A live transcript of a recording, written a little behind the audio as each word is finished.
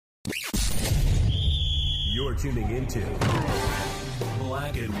You're tuning into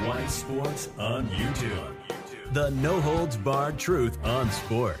Black and White Sports on YouTube. The no-holds-barred truth on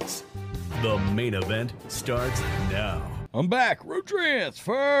sports. The main event starts now. I'm back. Road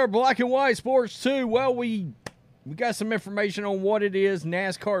Transfer, Black and White Sports 2. Well, we got some information on what it is.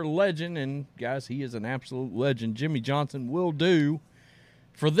 NASCAR legend, and guys, he is an absolute legend. Jimmie Johnson will do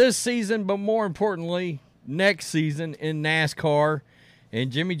for this season, but more importantly, next season in NASCAR. And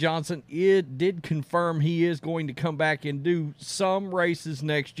Jimmie Johnson, it did confirm he is going to come back and do some races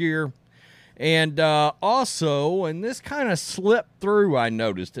next year. And also, and this kind of slipped through, I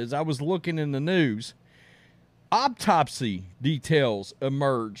noticed, as I was looking in the news, autopsy details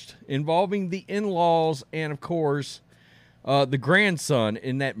emerged involving the in-laws and, of course, the grandson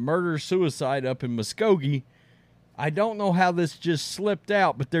in that murder-suicide up in Muskogee. I don't know how this just slipped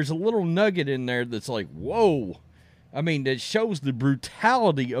out, but there's a little nugget in there that's like, whoa. I mean, that shows the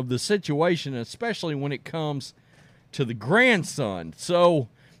brutality of the situation, especially when it comes to the grandson. So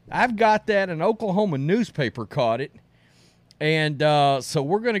I've got that. An Oklahoma newspaper caught it. And so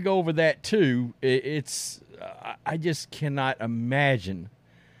we're going to go over that too. I just cannot imagine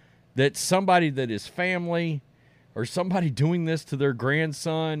that somebody that is family or somebody doing this to their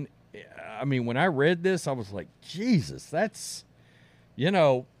grandson. I mean, when I read this, I was like, Jesus, that's,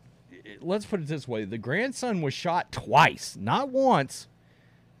 let's put it this way. The grandson was shot twice, not once,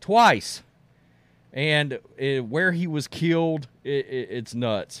 twice. And where he was killed, it's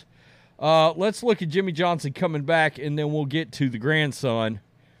nuts. Let's look at Jimmie Johnson coming back, and then we'll get to the grandson.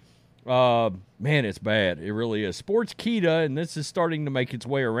 Man, it's bad. It really is. Sportskeeda, and this is starting to make its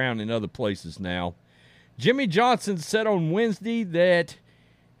way around in other places now. Jimmie Johnson said on Wednesday that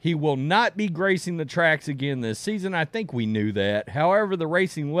he will not be gracing the tracks again this season. I think we knew that. However, the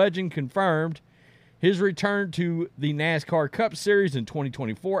racing legend confirmed his return to the NASCAR Cup Series in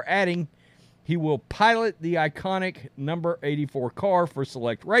 2024, adding he will pilot the iconic number 84 car for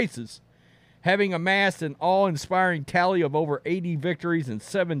select races. Having amassed an awe-inspiring tally of over 80 victories and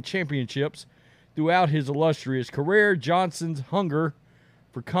 7 championships throughout his illustrious career, Johnson's hunger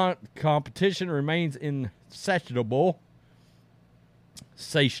for competition remains insatiable.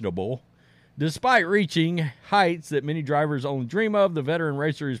 Despite reaching heights that many drivers only dream of, the veteran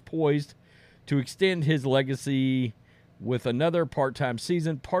racer is poised to extend his legacy with another part-time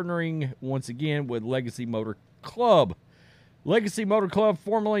season, partnering once again with Legacy Motor Club. Legacy Motor Club,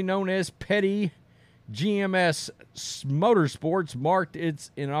 formerly known as Petty GMS Motorsports, marked its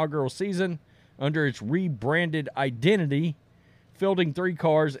inaugural season under its rebranded identity, fielding 3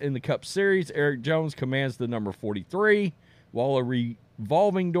 cars in the Cup Series. Eric Jones commands the number 43, while a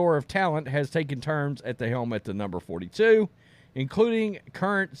revolving door of talent has taken turns at the helm at the number 42, including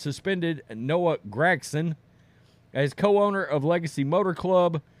current suspended Noah Gragson. As co-owner of Legacy Motor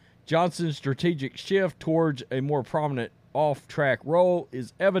Club, Johnson's strategic shift towards a more prominent off-track role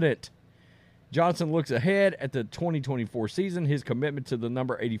is evident. Johnson looks ahead at the 2024 season, his commitment to the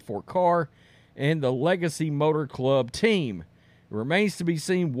number 84 car, and the Legacy Motor Club team. It remains to be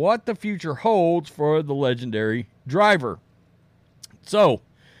seen what the future holds for the legendary driver. So,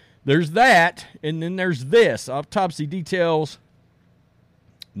 there's that, and then there's this. Autopsy details,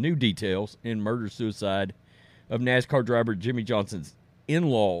 new details in murder-suicide of NASCAR driver Jimmie Johnson's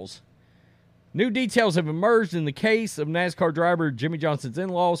in-laws. New details have emerged in the case of NASCAR driver Jimmie Johnson's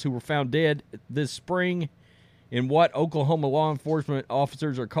in-laws, who were found dead this spring in what Oklahoma law enforcement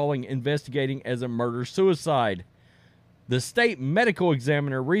officers are investigating as a murder-suicide. The state medical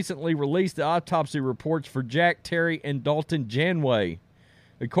examiner recently released the autopsy reports for Jack, Terry, and Dalton Janway.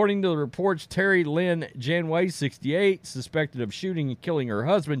 According to the reports, Terry Lynn Janway, 68, suspected of shooting and killing her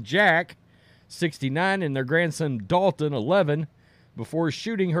husband, Jack, 69, and their grandson, Dalton, 11, before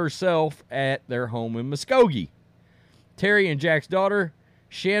shooting herself at their home in Muskogee. Terry and Jack's daughter,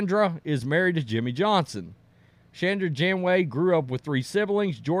 Chandra, is married to Jimmie Johnson. Chandra Janway grew up with 3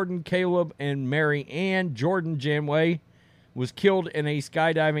 siblings, Jordan, Caleb, and Mary Ann. Jordan Janway was killed in a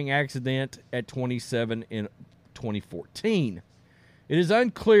skydiving accident at 27 in 2014. It is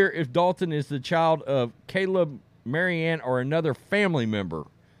unclear if Dalton is the child of Caleb, Mary Ann, or another family member.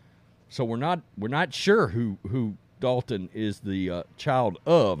 So we're not sure who Dalton is the child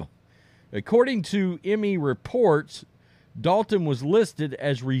of. According to ME reports, Dalton was listed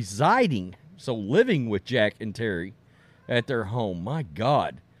as residing, so living with Jack and Terry at their home. My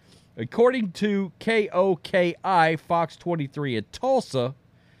God. According to KOKI Fox 23 in Tulsa,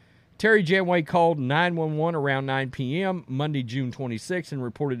 Terry Janway called 911 around 9 p.m. Monday, June 26, and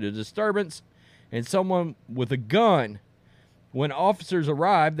reported a disturbance and someone with a gun. When officers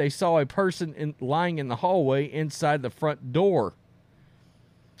arrived, they saw a person lying in the hallway inside the front door.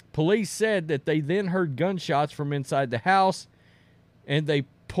 Police said that they then heard gunshots from inside the house, and they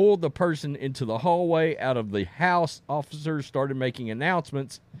pulled the person into the hallway out of the house. Officers started making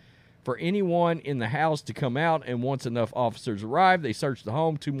announcements for anyone in the house to come out, and once enough officers arrived, they searched the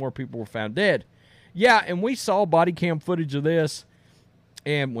home. 2 more people were found dead. Yeah, and we saw body cam footage of this,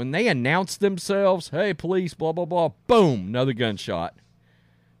 and when they announced themselves, hey, police, blah, blah, blah, boom, another gunshot.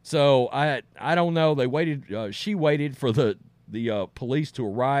 So I don't know. They waited. She waited for the police to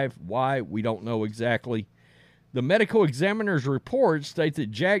arrive. Why? We don't know exactly. The medical examiner's report states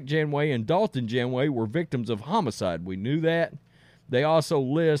that Jack Janway and Dalton Janway were victims of homicide. We knew that. They also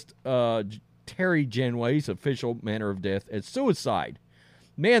list Terry Janway's official manner of death as suicide.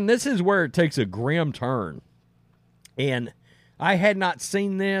 Man, this is where it takes a grim turn. And I had not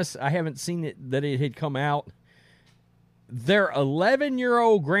seen this. I haven't seen it that it had come out. Their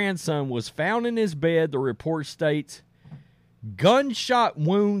 11-year-old grandson was found in his bed, the report states. Gunshot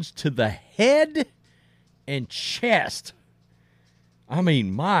wounds to the head and chest. I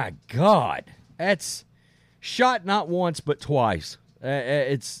mean, my God. That's shot not once but twice.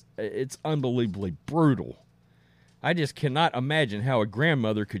 It's unbelievably brutal. I just cannot imagine how a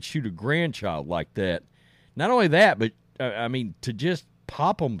grandmother could shoot a grandchild like that. Not only that, but, I mean, to just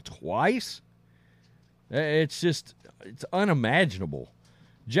pop them twice? It's unimaginable.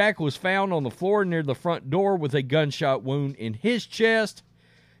 Jack was found on the floor near the front door with a gunshot wound in his chest.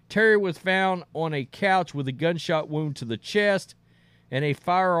 Terry was found on a couch with a gunshot wound to the chest and a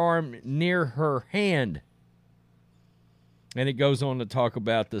firearm near her hand. And it goes on to talk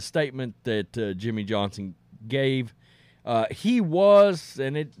about the statement that Jimmie Johnson gave. He was,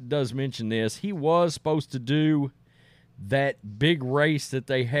 and it does mention this, he was supposed to do that big race that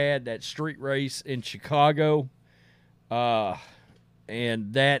they had, that street race in Chicago.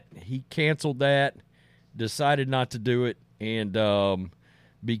 And that he canceled that, decided not to do it, and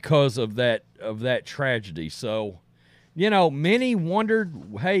because of that tragedy. So, you know, many wondered,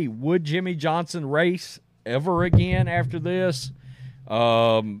 hey, would Jimmie Johnson race ever again after this?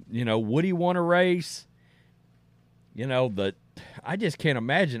 You know, would he want to race? You know, I just can't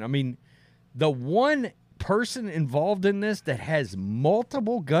imagine. I mean, the one person involved in this that has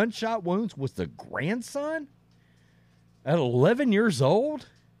multiple gunshot wounds was the grandson at 11 years old?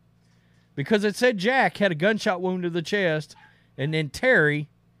 Because it said Jack had a gunshot wound to the chest, and then Terry,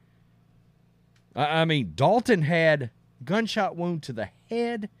 Dalton had gunshot wound to the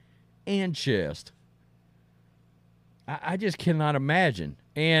head and chest. I just cannot imagine.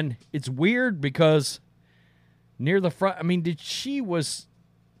 And it's weird because near the front,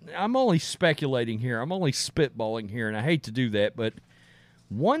 I'm only speculating here. I'm only spitballing here, and I hate to do that, but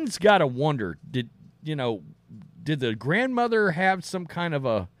one's got to wonder, did the grandmother have some kind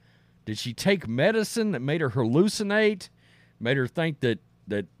of did she take medicine that made her hallucinate, made her think that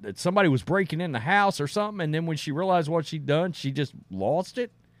somebody was breaking in the house or something, and then when she realized what she'd done, she just lost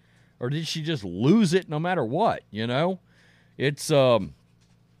it? Or did she just lose it no matter what, you know? It's,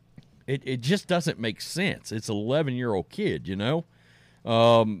 it just doesn't make sense. It's an 11-year-old kid, you know?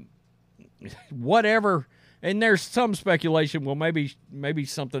 Whatever. And there's some speculation, well, maybe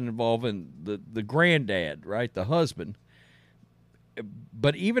something involving the granddad, right, the husband.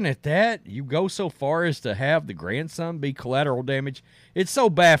 But even at that, you go so far as to have the grandson be collateral damage. It's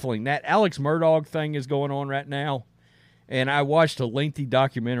so baffling. That Alex Murdaugh thing is going on right now. And I watched a lengthy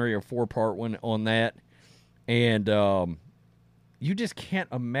documentary, a 4-part one on that. And you just can't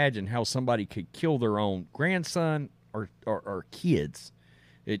imagine how somebody could kill their own grandson or kids.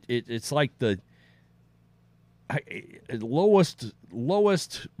 It's like the lowest,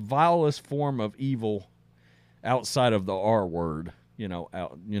 vilest form of evil outside of the R word. You know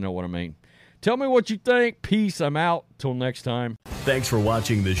what I mean. Tell me what you think. Peace. I'm out. Till next time. Thanks for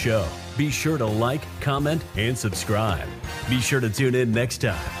watching the show. Be sure to like, comment, and subscribe. Be sure to tune in next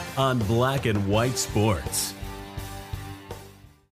time on Black and White Sports.